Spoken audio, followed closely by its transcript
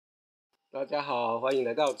大家好，欢迎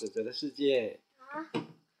来到哲哲的世界。好，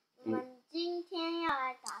我们今天要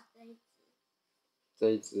来打这一只。这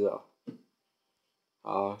一只哦，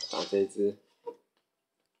好，打这一只。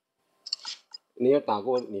你有打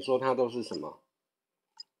过？你说它都是什么？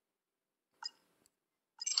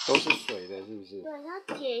都是水的，是不是？对，要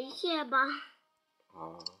解一下吧。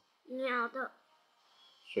好。鸟的。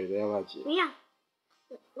水的要不要解？不要，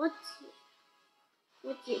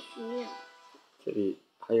我解需要。这里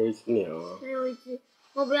还有一只鸟啊。还有一只，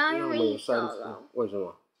我不要用一手了。为什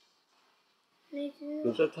么？那只。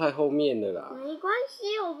你这太后面了啦。没关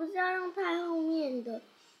系，我不是要用太后面的。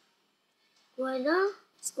鬼呢？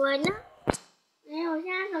鬼呢？没有，我现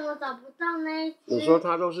在怎么找不到那一只？你说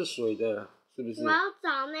它都是水的，是不是？我要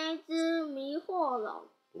找那只迷惑龙。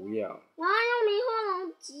不要。我要用迷惑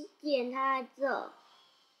龙几点？它在这。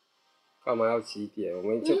干嘛要几点？我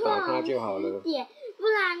们就打它就好了。几点？不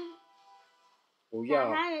然。不要。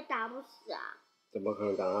打它也打不死啊。怎么可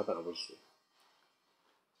能打它打不死？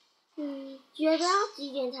觉得要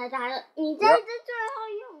几点才打的？你这一只最后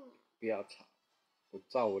用。不要吵，我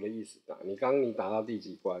照我的意思打。你打到第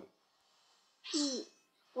几关？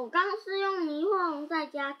我刚是用迷惑龙再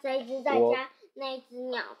加这一只再加那一只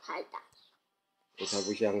鸟才打。我才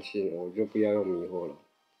不相信，我就不要用迷惑龙。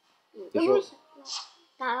你说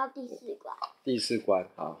打到第4关。第4关，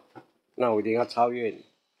好，那我一定要超越你。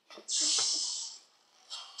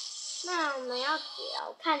那我们要解，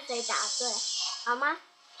我看谁答对，好吗？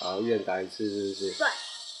好，一人打一次，是不是？对。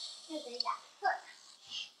看谁答对。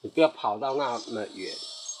你不要跑到那么远，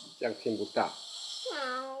这样听不到。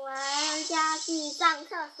我要去上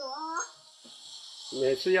厕所。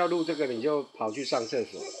每次要录这个，你就跑去上厕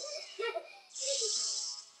所。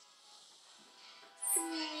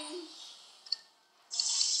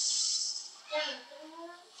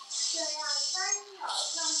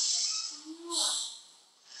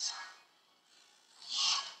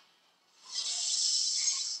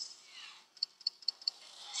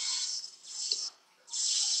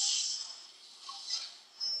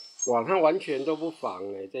哇，它完全都不防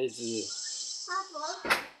哎，这一只。它只会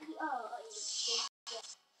打1、2而已。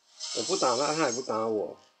我不打它，它也不打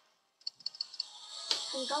我。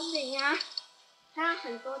很公平啊，它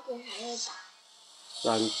很多点还会打。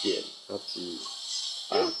3点，要几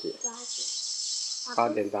？8点。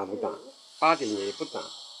8点打不打？8点也不打。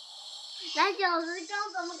来90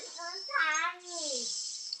公怎么可能打你？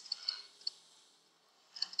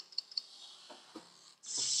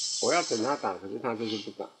我要等他打，可是他就是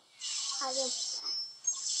不打。他就不打。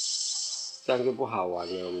这样就不好玩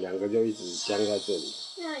了，我们2个就一直僵在这里。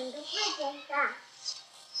那你就快点打。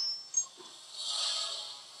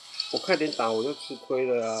我快点打，我就吃亏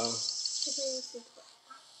了啊！这个又吃亏。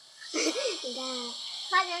你看，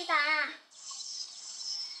快点打啊！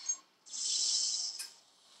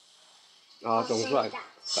啊，总算打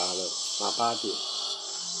了，打8点。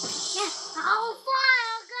呀，好帅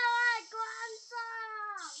哦，各位观众！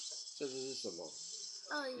这只是什么？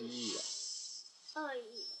鳄鱼。蜥蜴啊。鳄鱼。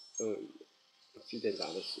鳄鱼，几点打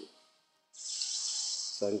得死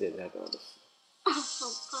？3点才打得死。哦，好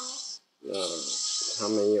高。他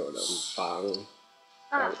没有了，防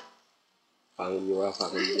1，我要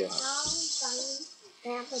防1就好。防1，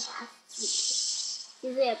等下被打死。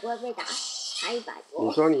其实也不会被打死，才100多。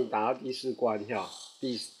你说你打到第4关跳，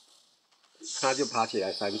他就爬起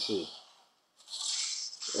来3次，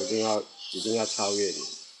我一定要超越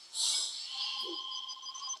你。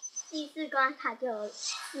第4关他就有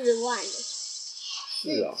4万了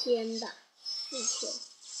，4000吧，4000，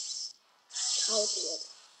超多的。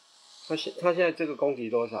他现在这个攻击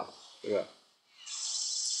多少？这个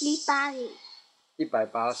180。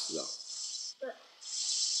180哦。对。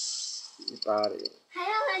180。还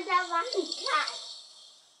要人家帮你看。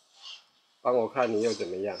帮我看你又怎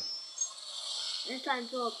么样？那算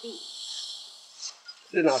作弊。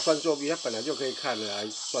是哪算作弊？他本来就可以看的，还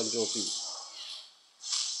算作弊。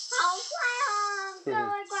好快哦，各位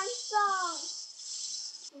观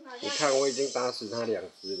众！你看，我已经打死他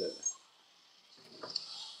2只了。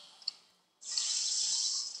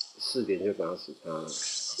4点就打死他了。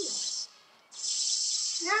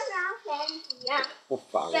你要想要骗几样？不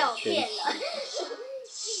防啊！被我骗了。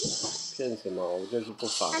骗什么？我就是不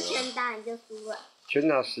防啊。他全打你就输了。全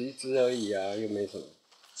打11只而已啊，又没什么。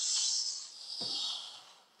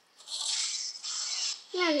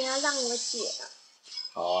那你要让我解了。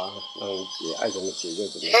好啊，让你解，爱怎么解就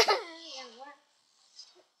怎么解。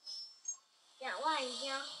2万一定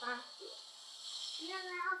要发解。你那个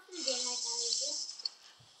要4点才打一个。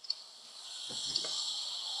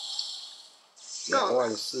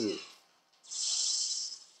24000。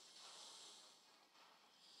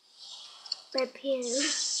被骗了。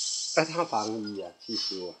他防疫啊，气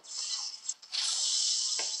死我！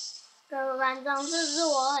可反正这次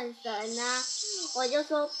我很神啊，我就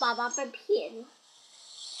说爸爸被骗了。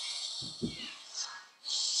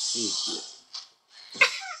4点，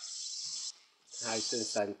他还剩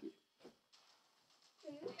3点。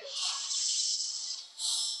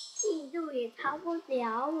进度也超不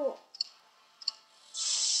了我。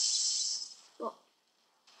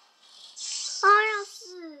要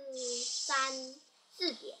4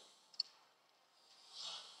点。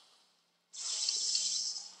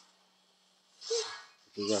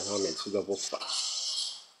不知道他每次都不罚，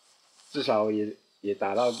至少也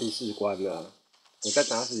打到第4关了。我再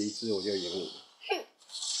打死1只我就赢你。哼！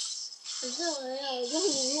可是我有用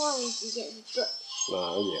灵忘几点是对。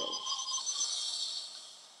哪有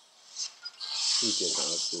？4点打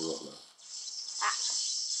得死我吗？啊！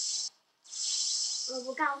我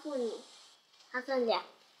不告诉你，他剩2，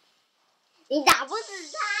你打不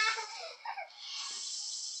死他。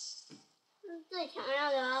最强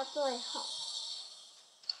要留到最后。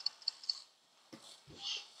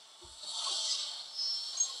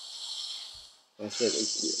还剩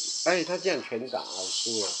1点，他竟然全打，我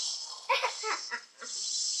输了。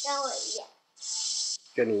跟我一样。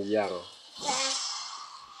跟你一样哦。对啊。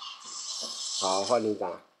好，换你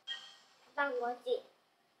打。帮我解。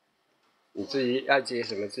你自己爱解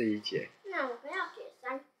什么自己解。那我不要解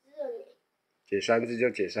3只了你。解3只就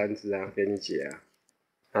解3只啊，给你解啊。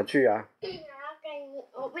拿去啊。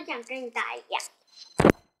我不想跟你打一样。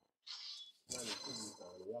那你自己打，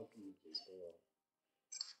你要自己解脱哦。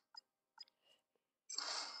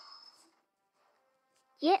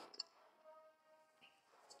耶。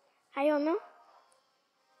还有呢？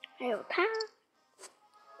还有他。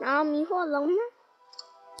然后迷惑龙呢？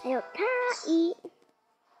还有他1、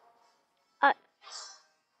2、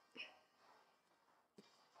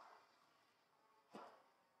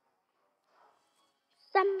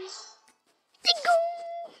3，进攻！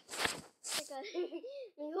这个迷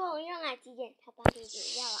惑龙用来几点？他8点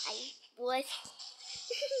要来，不会死。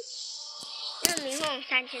因为迷惑龙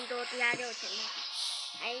3000多，对他6000多，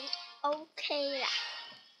还 OK 啦。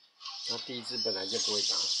那第1只本来就不会打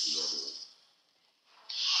死的，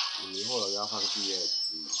你迷惑龙要放第2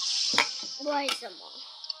只。为什么？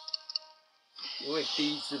因为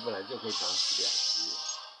第1只本来就可以打死2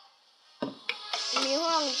只。迷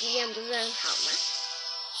惑龙体验不是很好吗？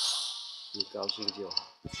你高兴就好。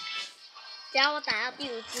只要我打到第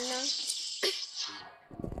5只呢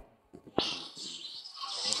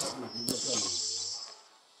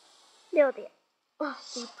？6点。哦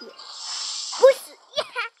，5点。不死！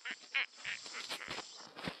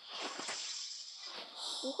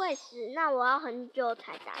不会死，那我要很久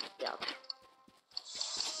才打掉它。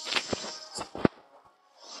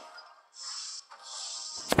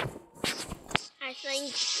还剩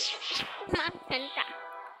1点，妈全打。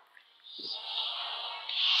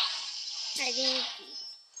还剩1点。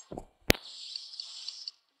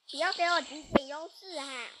不要给我极点优势哈！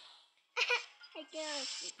还给我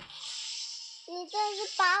极，你真是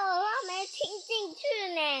把我话没听进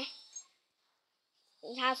去呢。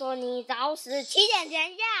他说你找死，7点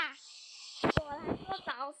前下。我来说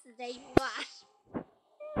找死这一句话。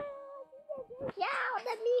7点前下，我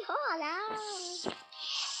的迷惑龙。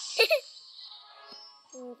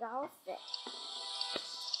你找死！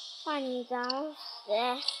换你找死！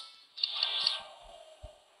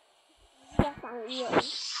要防御人。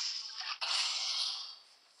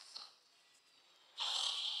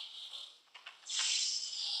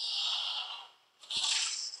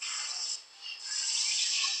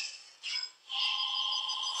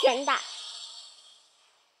全打。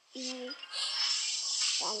1、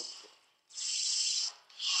3。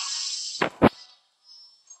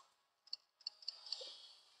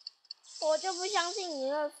我就不相信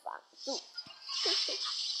你会防住。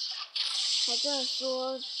还真的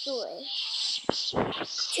说对，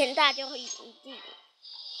全打就会赢定。不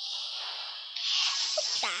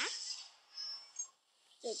打，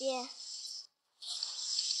随便。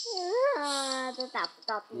都打不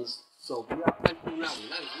到。你手不要按住那里，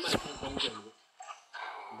那里是麦克风的，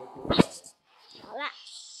你都丢掉了。好啦。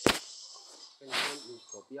跟你说，你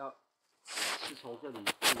手不要是从这里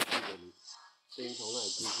进去的，你声音从那里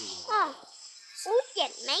进去的。哦，5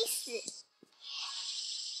点没死。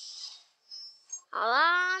好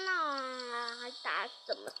啦，那还打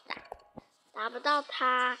怎么打？打不到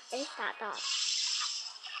他，打到了，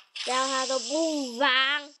只要他都不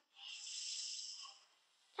防，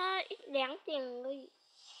他2点而已。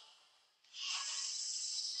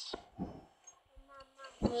慢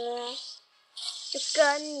慢摸，就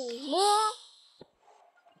跟你摸。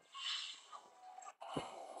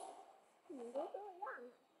你都这样。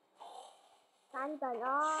3等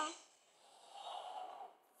哦。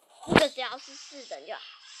这个只要是4等就好。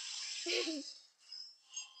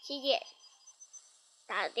7点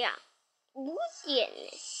打得掉，5点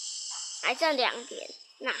呢，还剩2点，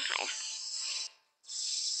那还好。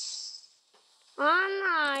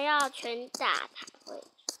那要全打才会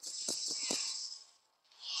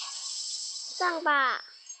上吧。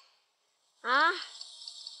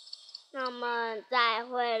那我们再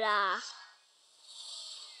会啦。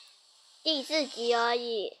第4集而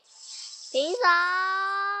已，平手。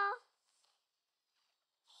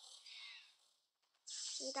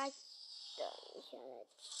应该等一下来。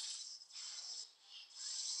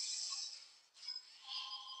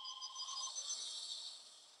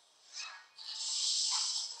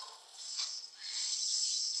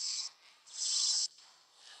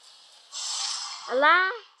好啦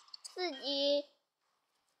，4集。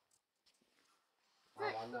打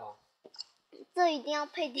完了。这一定要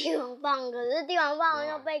配电王棒，可是电王棒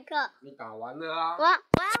要备课。你打完了啊？我还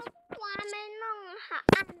没弄好，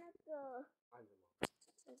按那个。按什么？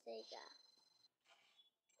按这个。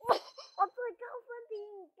我最高分比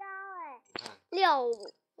你高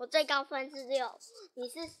65，我最高分是6，你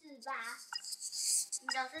是48，你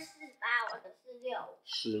的是48，我的是65。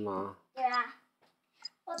是吗？对啊，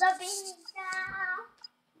我的比你高。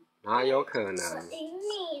哪有可能？我赢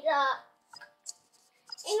你的。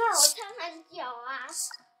因为我撑很久啊，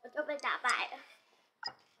我就被打败了。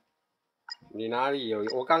你哪里有？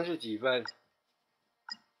我刚是几分？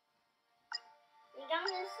你刚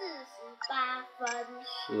是48分。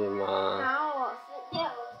是吗？然后我是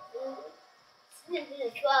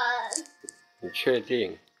64分。你确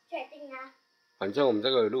定？确定啊。反正我们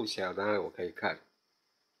这个录起来，当然我可以看。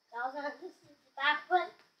早上是48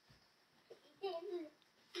分，一定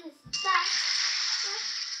是43。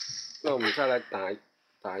那我们再来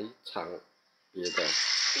打一场别的。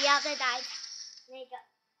不要再打一场那个。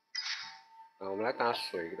我们来打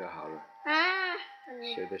水的好了。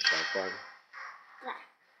水的小关。来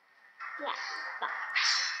吧，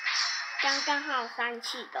刚好3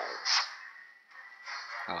气都。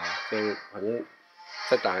好，就反正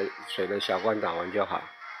再打水的小关打完就好。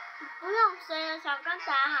不用水的小关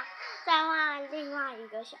打好，再换另外一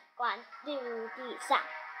个小关进入地上。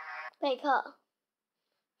备课。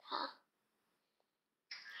好。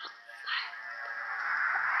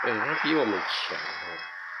他比我们强哦。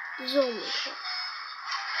这是我们课。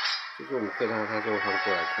这是我们课他就换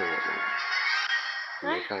过来课我们。你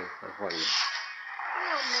没看他换了。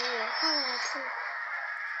那我们也换来课。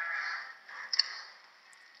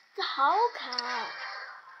这好卡哦。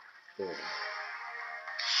对。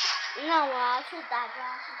那我要去打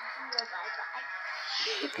加速器了，拜拜。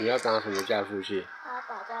你要打什么加速器？我要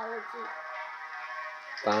打加速器。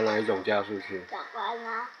打哪一种加速器？打完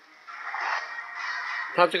啦。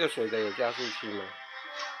它这个水的有加速器吗？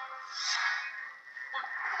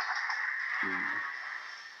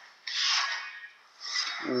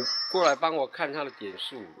你过来帮我看它的点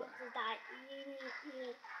数吧。你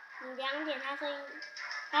2点，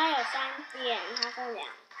它有3点，它剩2。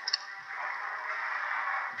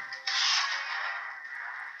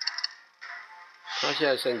他现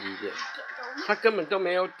在剩几点？他根本都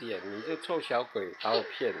没有点，你这臭小鬼把我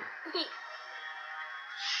骗了。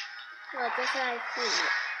我就是来负的。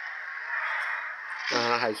那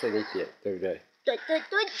他还剩1点，对不对？对。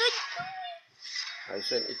还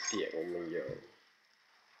剩1点，我们有。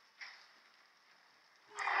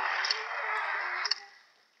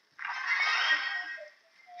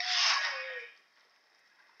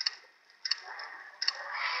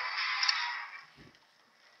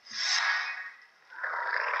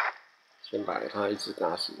先把他一直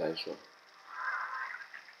打死再说。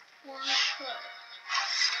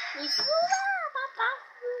你输了，爸爸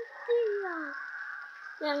死定了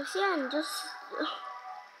，2下你就死了。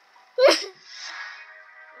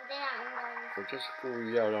我就是故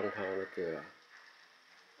意要让他那个啊。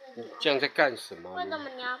你这样在干什么？为什么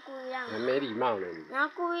你要故意让他？很没礼貌了你。你要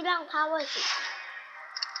故意让他为什么？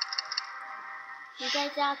你在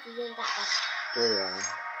这要直接打吧。对啊，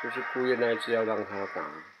就是故意那一次要让他打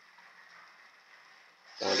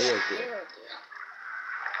6点。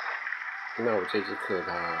那我这次克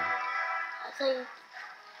他。所以，你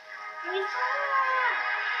输了。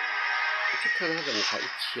我这克他怎么才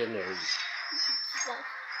1000而已？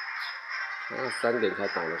他3点才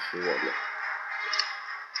打得死我们。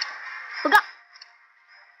不够。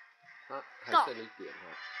他还剩1点哈。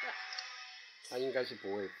对。他应该是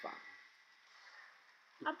不会罚。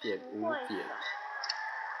1点5点。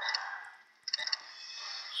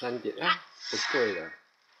3点啊，不对了。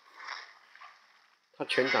他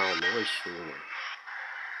全打我们会输呢。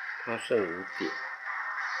他剩5点。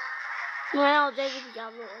没有，这次比较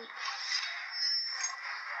弱。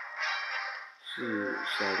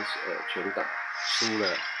4-32全打，输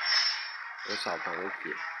了，我少扛一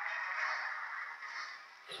点。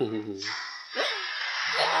哼哼哼。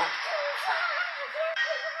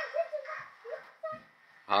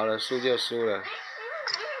好了，输就输了。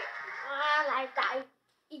我要来打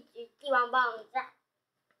一局帝王暴龙战。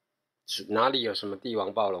哪里有什么帝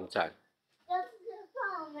王暴龙战？就是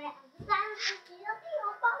放我们2只30级的帝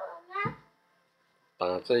王暴龙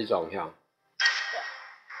啊。这一种票。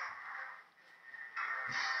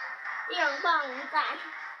帝王暴龙战。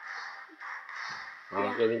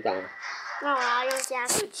好，给你打。那我要用加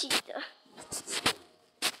速器的。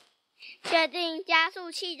确定加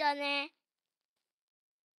速器的呢？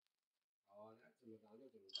好，那怎么打就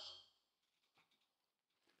怎么打。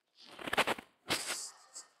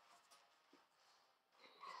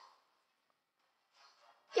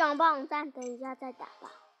帝王暴龙战等一下再打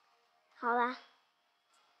吧。好啦，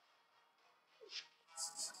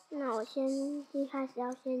那我一开始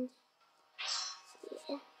要先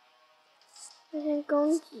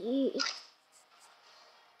攻击。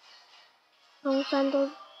龙山都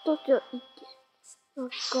只有1点，要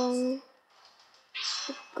攻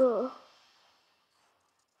这个。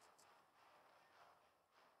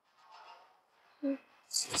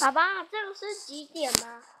爸爸，这个是几点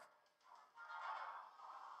吗？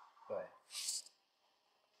对。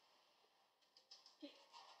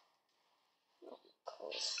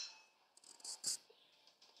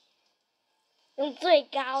用最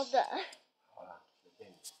高的。好了，随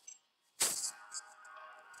便你。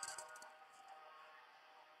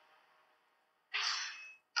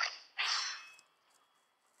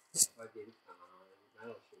快点打，哪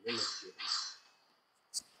有选那么久？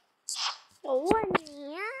我问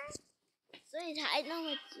你呀，所以才那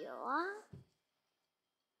么久啊。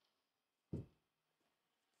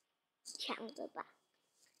抢着吧，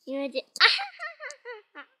因为这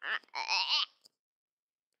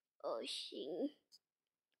恶心，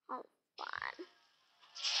好烦。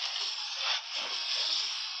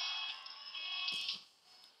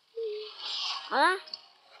好了，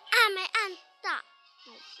按没按到，好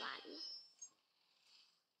烦。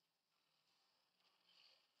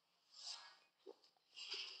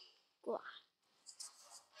挂，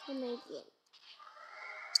还没点，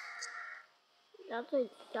要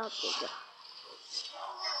最要这个。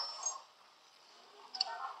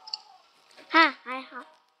哈，还好，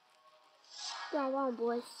帝王暴龙不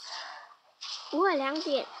会死，不会2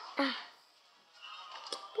点啊，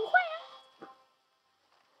不会啊，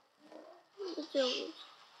这就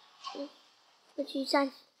这去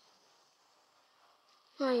30，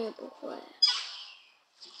那也不会，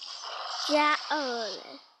加2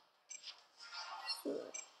嘞，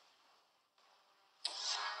是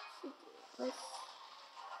会死。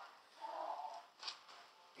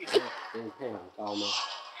给你配很高吗？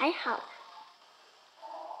还好。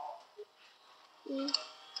1、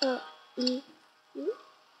2、1，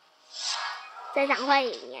这场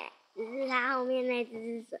会赢耶，只是他后面那只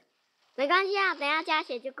是水，没关系啊，等一下加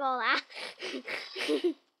血就够了啊。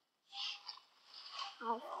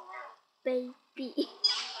好卑鄙！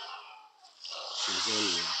你说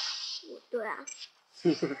你啊？对啊。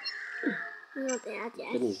因为我等一下加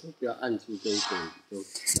血。跟你说不要按住这一点，你就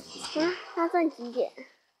想不出。他剩几点？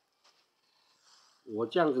我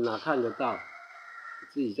这样子哪看得到？你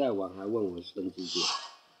自己在玩还问我剩几点？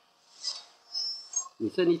你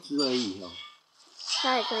剩1只而已哦。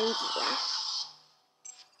他也剩1只啊。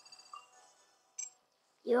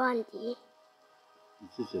有问题。你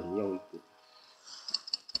是只能用1点。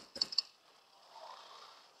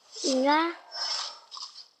赢啊！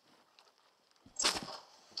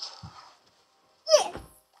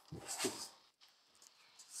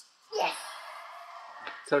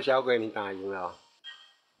臭小鬼，你打赢了。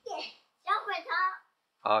小鬼头。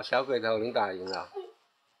好，小鬼头你打赢了，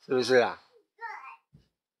是不是啊？对。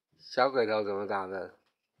小鬼头怎么打的？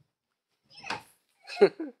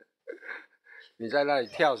你在那里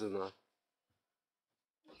跳什么？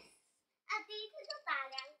第1次就打2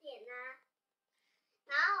点啊，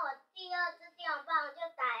然后我第2只帝王暴龙就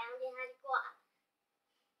打2点，它就挂了。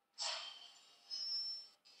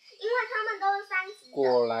因为他们都是30的。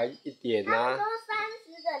过来1点啊。他们都是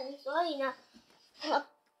30等，所以呢，我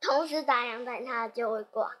同时打2等，它就会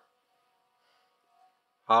挂。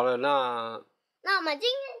好了，那我们今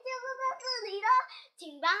天就到这里了，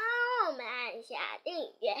请帮我们按下订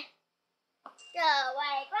阅。各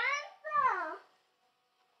位观众，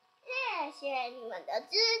谢谢你们的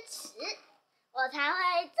支持，我才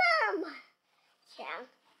会这么强。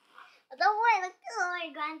我都为了各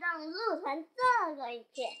位观众录成这个影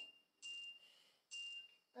片。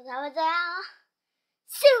我才会这样哦。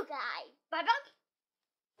See you guys，拜拜。